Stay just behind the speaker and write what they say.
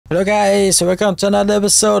Hello guys, welcome to another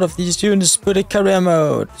episode of this Undisputed career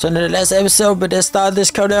mode. So in the last episode we did start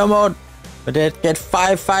this career mode, we did get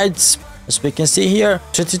 5 fights. As we can see here,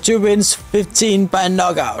 22 wins, 15 by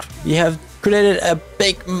knockout. We have created a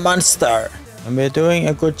big monster and we're doing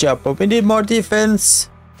a good job, but we need more defense.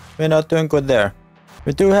 We're not doing good there.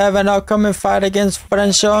 We do have an upcoming fight against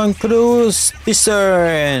Frazier Cruz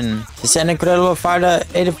Tyson. He's an incredible fighter,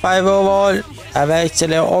 85 overall. I've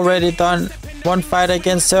actually already done one fight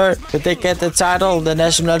against her, but they get the title, the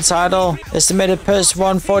national title. Estimated purse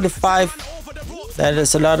 145. That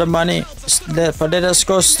is a lot of money. But let us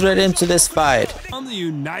go straight into this fight. From the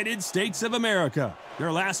United States of America,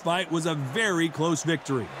 their last fight was a very close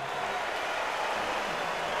victory.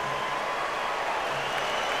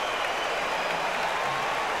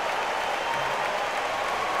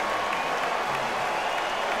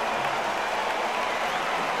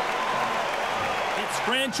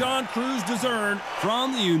 Shawn Cruz Dizern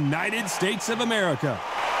from the United States of America.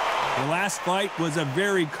 The last fight was a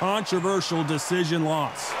very controversial decision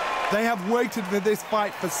loss. They have waited for this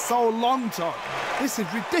fight for so long, Todd. This is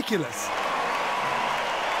ridiculous.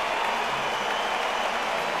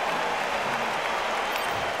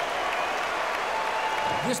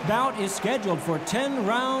 This bout is scheduled for 10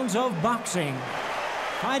 rounds of boxing.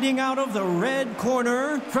 Fighting out of the red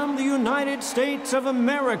corner from the United States of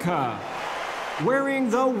America, wearing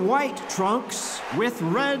the white trunks with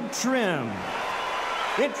red trim.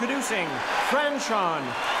 Introducing Frazier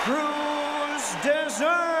Cruz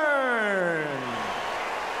Dizern.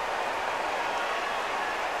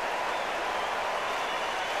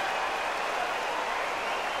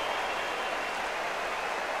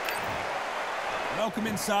 Welcome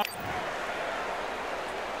inside.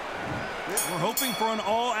 We're hoping for an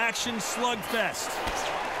all-action slugfest.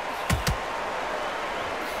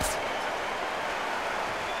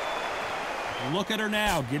 Look at her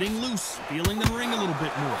now, getting loose, feeling the ring a little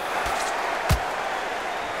bit more.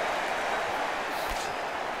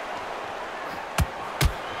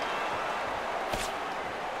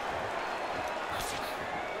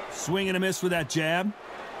 Swing and a miss with that jab.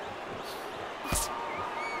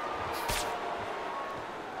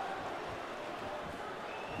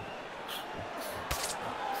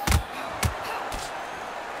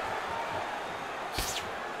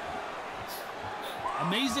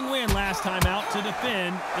 Amazing win last time out to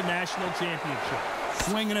defend the national championship.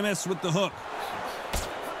 Swing and a miss with the hook.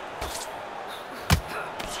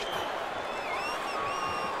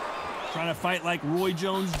 Trying to fight like Roy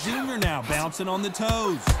Jones Jr. now, bouncing on the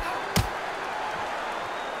toes.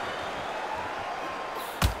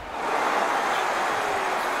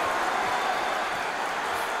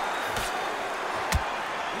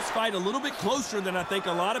 This fight a little bit closer than I think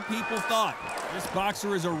a lot of people thought. This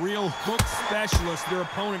boxer is a real hook specialist. Their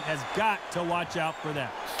opponent has got to watch out for that.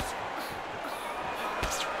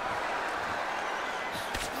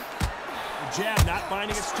 The jab not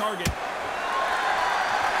finding its target.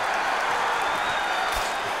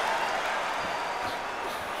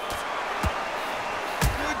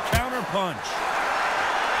 Good counter punch.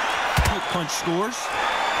 Quick punch scores.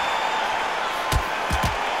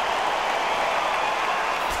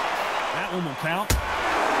 That one will count.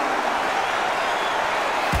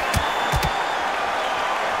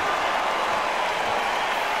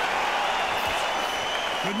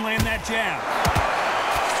 Couldn't land that jab.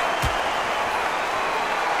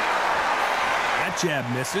 That jab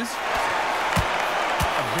misses.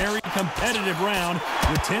 A very competitive round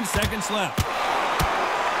with 10 seconds left.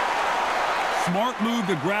 Smart move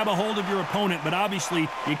to grab a hold of your opponent, but obviously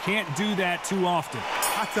you can't do that too often.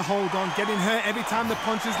 Had to hold on, getting hurt every time the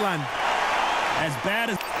punches land. As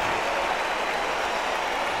bad as...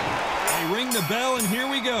 They ring the bell, and here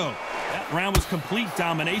we go. That round was complete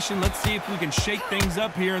domination. Let's see if we can shake things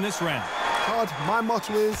up here in this round. Todd, my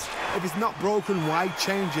motto is, if it's not broken, why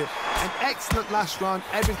change it? An excellent last round,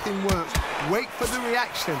 everything works. Wait for the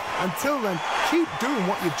reaction. Until then, keep doing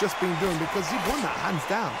what you've just been doing because you've won that hands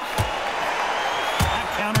down.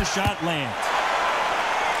 That counter shot lands.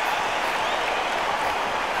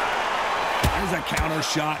 There's a counter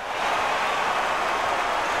shot.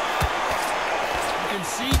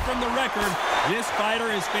 See from the record, this fighter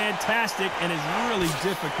is fantastic and is really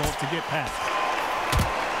difficult to get past.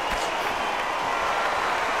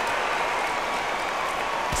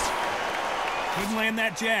 Couldn't land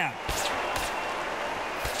that jab.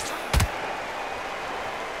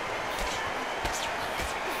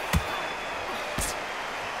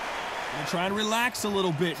 We'll try to relax a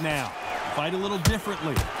little bit now. Fight a little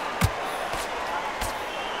differently.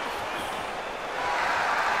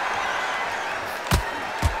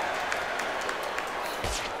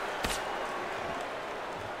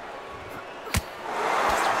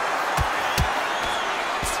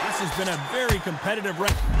 has been a very competitive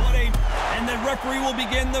round. And the referee will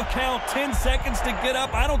begin the count. 10 seconds to get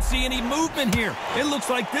up. I don't see any movement here. It looks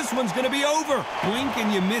like this one's going to be over. Blink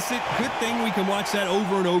and you miss it. Good thing we can watch that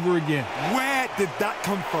over and over again. Where did that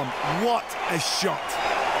come from? What a shot.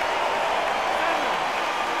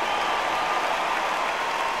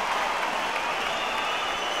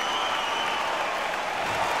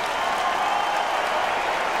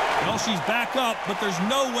 Well, she's back up, but there's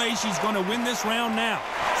no way she's going to win this round now.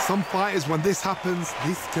 Some fighters, when this happens,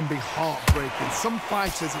 this can be heartbreaking. Some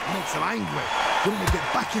fighters, it makes them angry. They want to get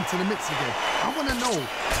back into the mix again. I want to know,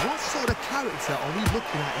 what sort of character are we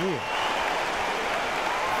looking at here?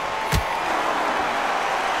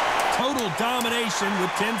 Total domination with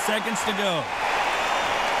 10 seconds to go.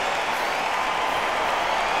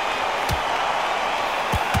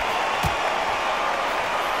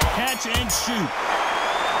 Catch and shoot.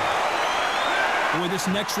 Boy, this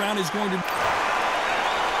next round is going to...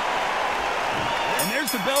 And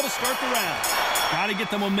there's the bell to start the round. Got to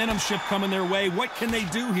get the momentum shift coming their way. What can they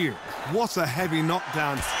do here? What a heavy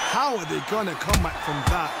knockdown. How are they going to come back from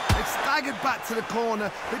that? They've staggered back to the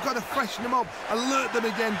corner. They've got to freshen them up, alert them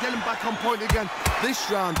again, get them back on point again.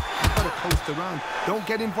 This round, you've got to coast around. Don't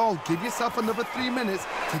get involved. Give yourself another 3 minutes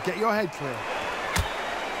to get your head clear.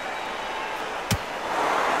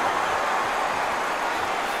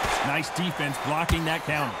 Nice defense blocking that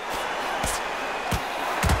counter.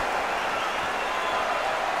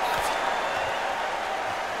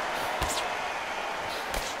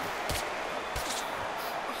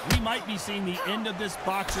 We might be seeing the end of this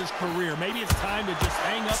boxer's career. Maybe it's time to just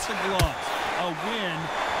hang up the gloves. A win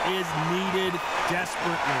is needed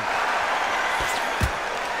desperately.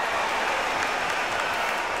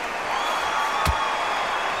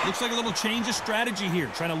 Looks like a little change of strategy here,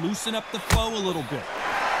 trying to loosen up the flow a little bit.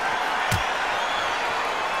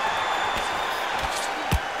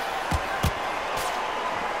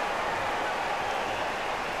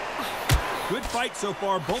 Good fight so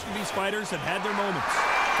far. Both of these fighters have had their moments.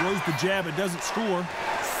 Throws the jab, it doesn't score.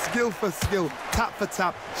 Skill for skill, tap for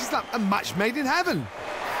tap. She's like a match made in heaven.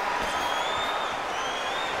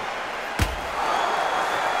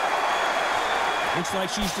 Looks like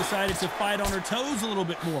she's decided to fight on her toes a little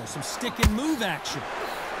bit more. Some stick and move action.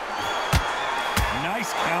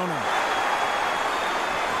 Nice counter.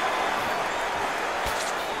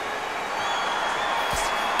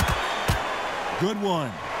 Good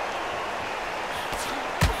one.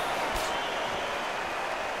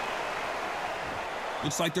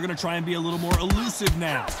 Looks like they're going to try and be a little more elusive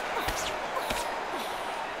now.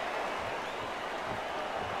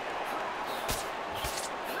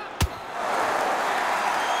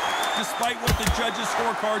 Despite what the judges'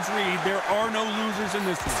 scorecards read, there are no losers in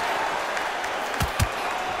this one.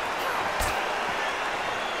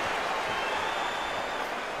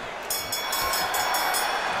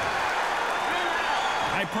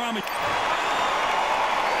 I promise.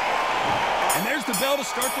 And there's the bell to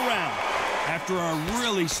start the round. After a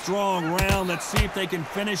really strong round, let's see if they can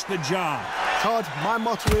finish the job. Todd, my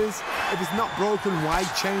motto is, if it's not broken, why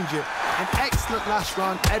change it? An excellent last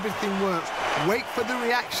round, everything works. Wait for the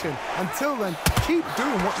reaction. Until then, keep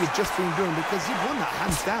doing what you've just been doing because you've won that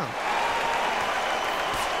hands down.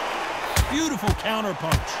 Beautiful counter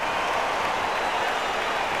punch.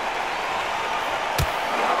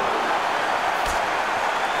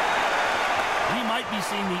 We might be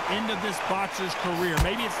seeing the end of this boxer's career.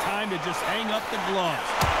 Maybe it's time to just hang up the gloves.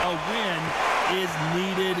 A win is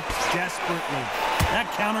needed desperately. That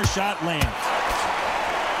counter shot lands.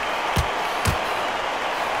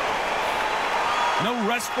 No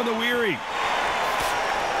rest for the weary.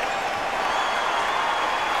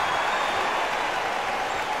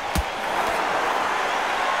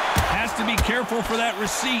 Has to be careful for that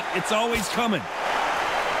receipt. It's always coming.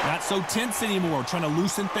 Not so tense anymore. Trying to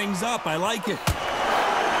loosen things up. I like it.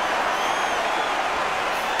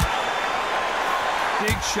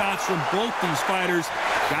 Big shots from both these fighters.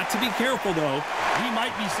 Got to be careful, though. We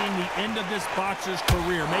might be seeing the end of this boxer's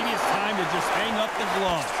career. Maybe it's time to just hang up the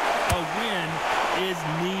gloves. A win is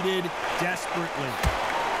needed desperately.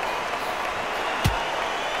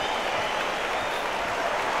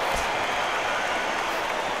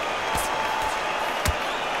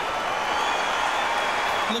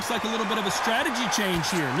 Looks like a little bit of a strategy change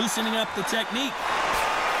here, loosening up the technique.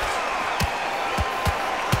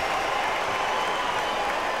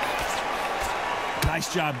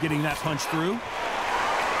 Nice job getting that punch through.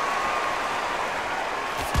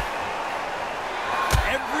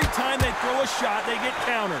 Every time they throw a shot, they get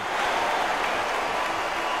countered.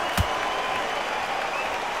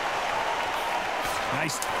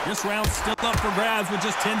 Nice. This round's still up for grabs with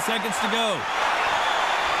just 10 seconds to go.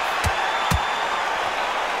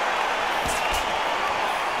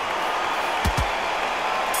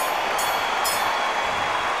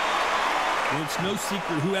 It's no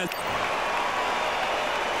secret who has...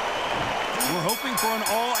 We're hoping for an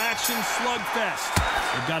all-action slugfest.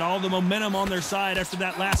 They've got all the momentum on their side after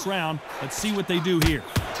that last round. Let's see what they do here.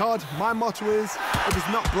 Todd, my motto is, if it's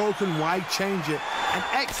not broken, why change it? An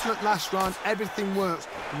excellent last round, everything works.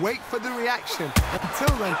 Wait for the reaction.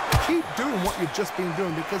 Until then, keep doing what you've just been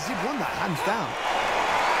doing because you've won that hands down.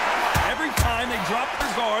 Every time they drop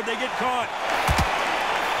their guard, they get caught.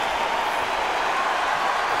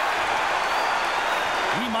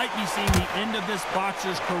 We might be seeing the end of this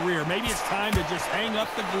boxer's career. Maybe it's time to just hang up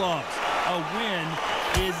the gloves. A win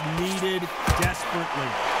is needed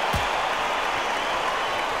desperately.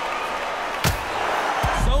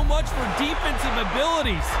 So much for defensive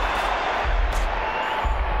abilities.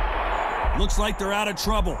 Looks like they're out of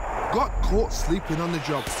trouble. Got caught sleeping on the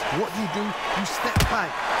job. What do? You step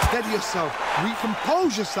back, steady yourself,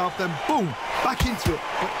 recompose yourself, then boom, back into it.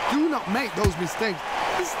 But do not make those mistakes.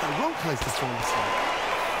 This is the wrong place to fall asleep.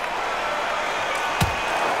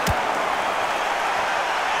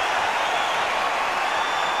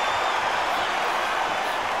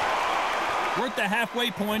 We're at the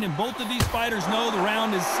halfway point, and both of these fighters know the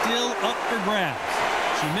round is still up for grabs.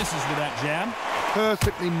 She misses with that jab.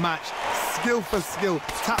 Perfectly matched, skill for skill,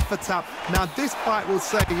 tap for tap. Now this fight will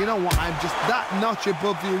say, you know what, I'm just that notch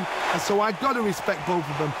above you, and so I've got to respect both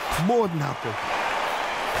of them. More than happy.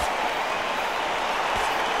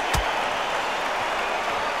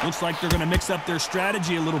 Looks like they're going to mix up their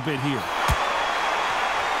strategy a little bit here.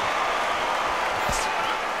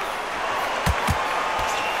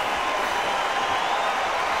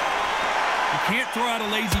 Can't throw out a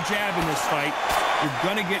lazy jab in this fight. You're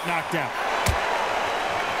going to get knocked out.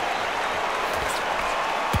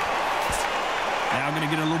 Now going to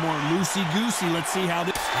get a little more loosey-goosey. Let's see how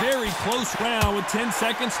this very close round with 10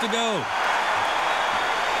 seconds to go.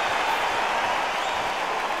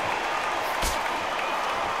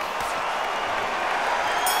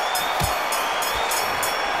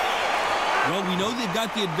 Well, we know they've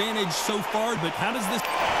got the advantage so far, but how does this...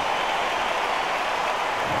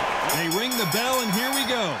 They ring the bell, and here we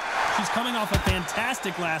go. She's coming off a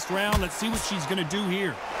fantastic last round. Let's see what she's going to do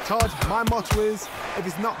here. Todd, my motto is, if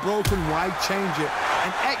it's not broken, why change it?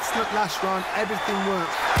 An excellent last round, everything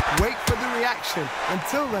works. Wait for the reaction.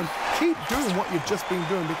 Until then, keep doing what you've just been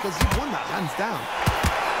doing because you've won that hands down.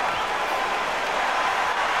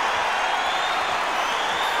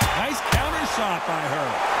 Nice counter shot by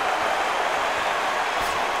her.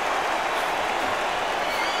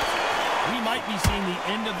 We might be seeing the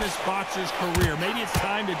end of this boxer's career. Maybe it's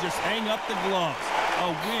time to just hang up the gloves. A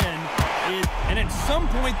win is... And at some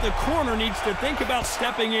point, the corner needs to think about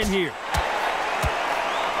stepping in here.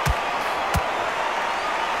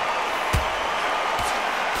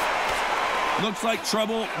 Looks like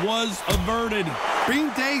trouble was averted.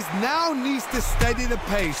 Bean Days now needs to steady the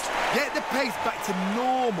pace. Get the pace back to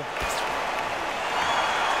normal.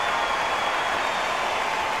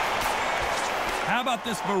 How about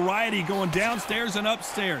this variety going downstairs and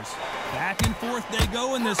upstairs? Back and forth they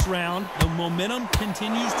go in this round. The momentum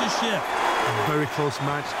continues to shift. A very close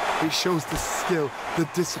match. It shows the skill, the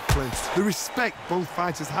discipline, the respect both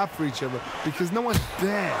fighters have for each other because no one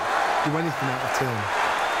dare do anything out of turn.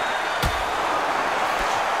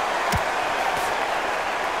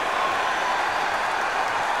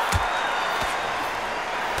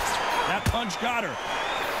 That punch got her.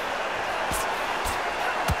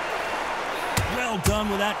 Well done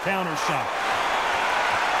with that counter shot.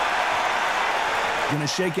 Gonna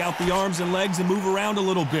shake out the arms and legs and move around a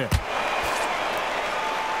little bit.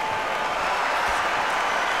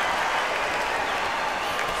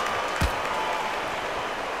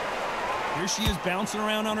 Here she is bouncing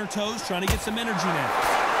around on her toes, trying to get some energy now.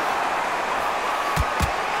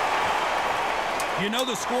 You know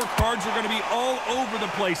the scorecards are going to be all over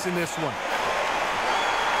the place in this one.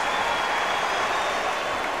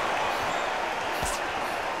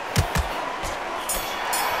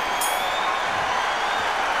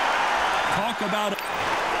 Talk about it.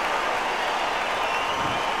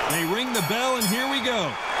 They ring the bell, and here we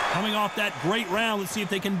go. Coming off that great round, let's see if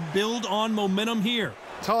they can build on momentum here.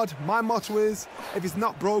 Todd, my motto is, if it's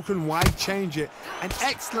not broken, why change it? An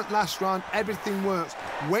excellent last round, everything works.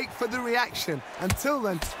 Wait for the reaction. Until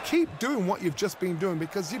then, keep doing what you've just been doing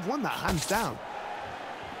because you've won that hands down.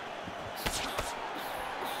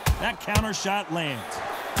 That counter shot lands.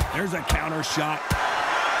 There's a counter shot.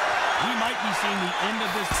 We might be seeing the end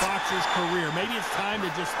of this boxer's career. Maybe it's time to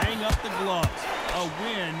just hang up the gloves. A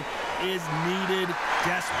win is needed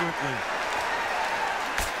desperately.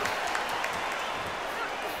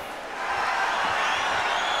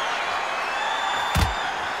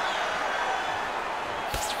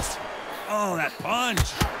 Oh, that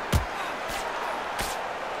lunge.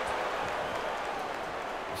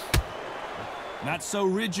 Not so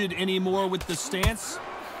rigid anymore with the stance.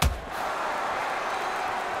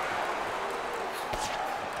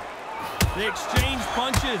 They exchange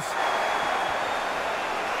punches.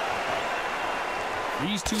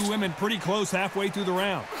 These two women pretty close halfway through the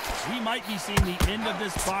round. We might be seeing the end of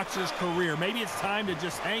this boxer's career. Maybe it's time to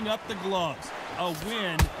just hang up the gloves. A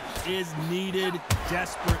win is needed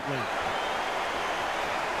desperately.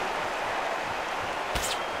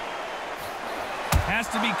 Has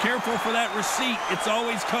to be careful for that receipt. It's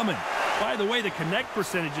always coming. By the way, the connect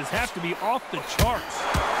percentages have to be off the charts.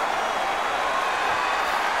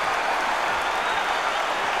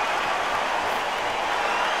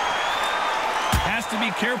 Has to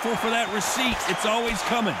be careful for that receipt. It's always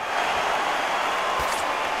coming.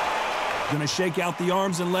 Gonna shake out the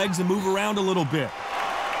arms and legs and move around a little bit.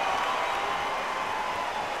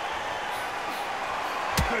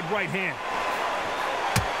 Good right hand.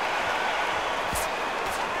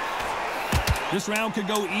 This round could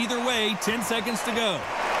go either way. 10 seconds to go.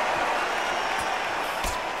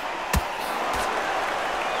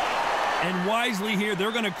 And wisely here,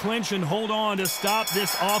 they're going to clinch and hold on to stop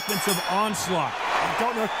this offensive onslaught. I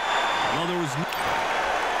don't know. Well, there was...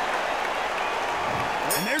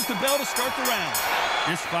 And there's the bell to start the round.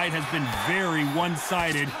 This fight has been very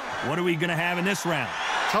one-sided. What are we going to have in this round?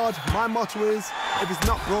 Todd, my motto is, if it's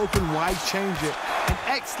not broken, why change it? An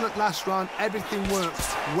excellent last round, everything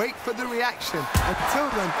works. Wait for the reaction. Until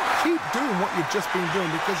then, keep doing what you've just been doing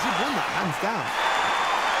because you've won that hands down.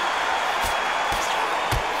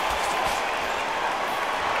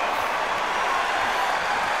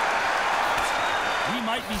 We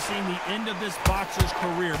might be seeing the end of this boxer's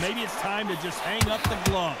career. Maybe it's time to just hang up the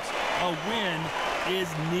gloves. A win is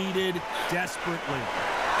needed desperately.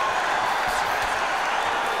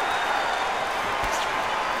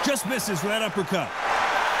 Just misses with that uppercut.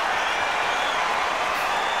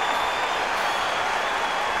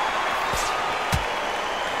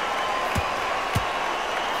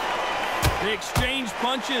 They exchange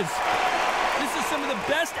punches. This is some of the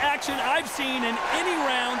best action I've seen in any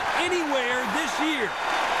round, anywhere this year.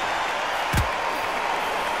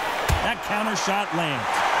 That counter shot lands.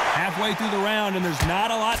 Halfway through the round, and there's not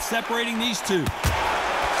a lot separating these two.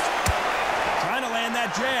 Trying to land that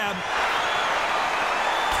jab.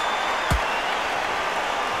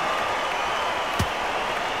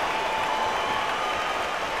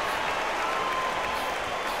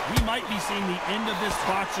 Might be seeing the end of this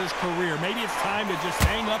boxer's career. Maybe it's time to just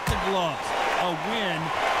hang up the gloves. A win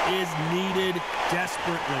is needed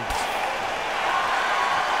desperately.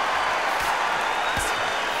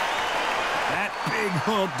 That big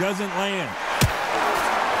hook doesn't land.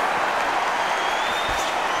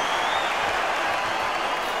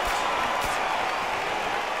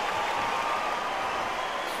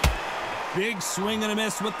 Big swing and a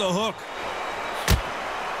miss with the hook.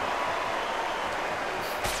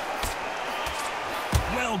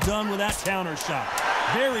 Well done with that counter shot.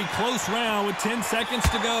 Very close round with 10 seconds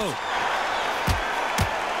to go.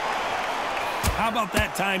 How about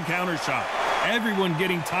that time counter shot? Everyone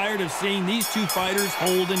getting tired of seeing these two fighters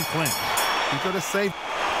hold and clinch. You've got to say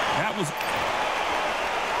that was...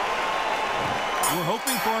 We're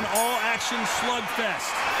hoping for an all-action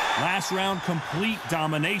slugfest. Last round, complete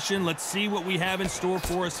domination. Let's see what we have in store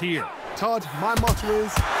for us here. Todd, my motto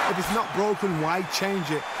is, if it's not broken, why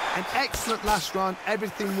change it? An excellent last round,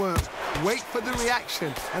 everything works. Wait for the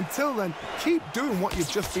reaction. Until then, keep doing what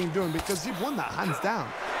you've just been doing because you've won that hands down.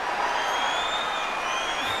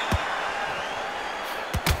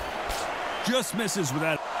 Just misses with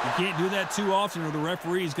that. You can't do that too often or the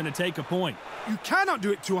referee is going to take a point. You cannot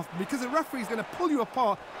do it too often because the referee is going to pull you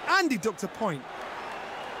apart and deduct a point.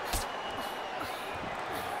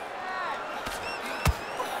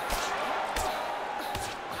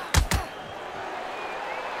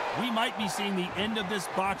 We might be seeing the end of this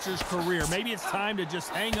boxer's career. Maybe it's time to just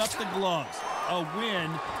hang up the gloves. A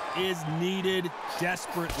win is needed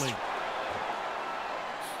desperately.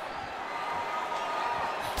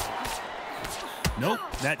 Nope,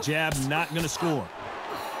 that jab not going to score.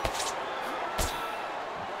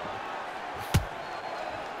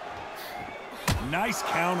 Nice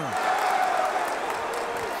counter.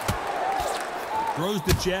 Throws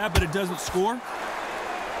the jab, but it doesn't score.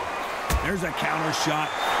 There's a counter shot.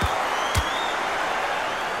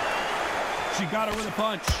 She got her with a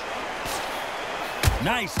punch.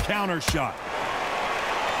 Nice counter shot.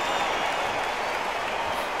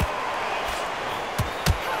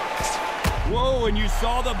 Whoa, and you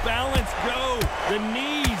saw the balance go. The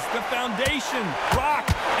knees, the foundation, rock,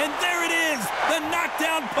 and there it is. The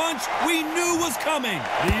knockdown punch we knew was coming.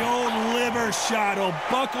 The old liver shot will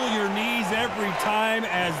buckle your knees every time,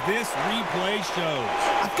 as this replay shows.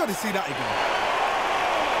 I've got to see that again.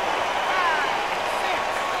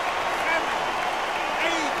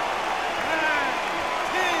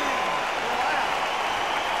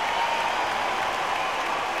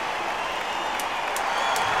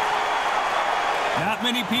 Not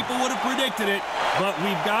many people would have predicted it, but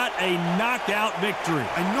we've got a knockout victory.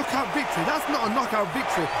 A knockout victory? That's not a knockout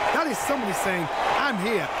victory. That is somebody saying, I'm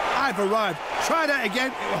here, I've arrived. Try that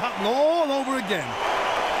again, it will happen all over again.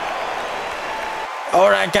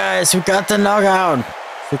 Alright guys, we got the knockout.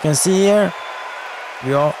 As you can see here,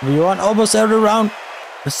 we won almost every round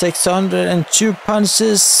with 602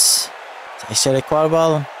 punches. Actually quite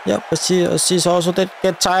well. Yep, but she also did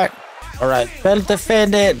get tired. Alright, belt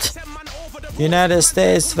defended. United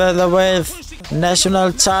States featherweight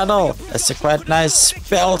national title. That's a quite nice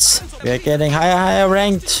belt. We are getting higher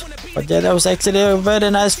ranked. But yeah, that was actually a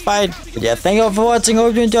very nice fight. But yeah, thank you all for watching.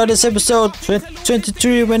 Hope you enjoyed this episode.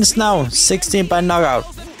 23 wins now, 16 by knockout.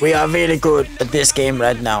 We are really good at this game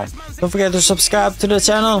right now. Don't forget to subscribe to the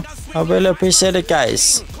channel. I really appreciate it,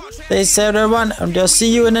 guys. Stay safe everyone, and I'll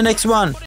see you in the next one.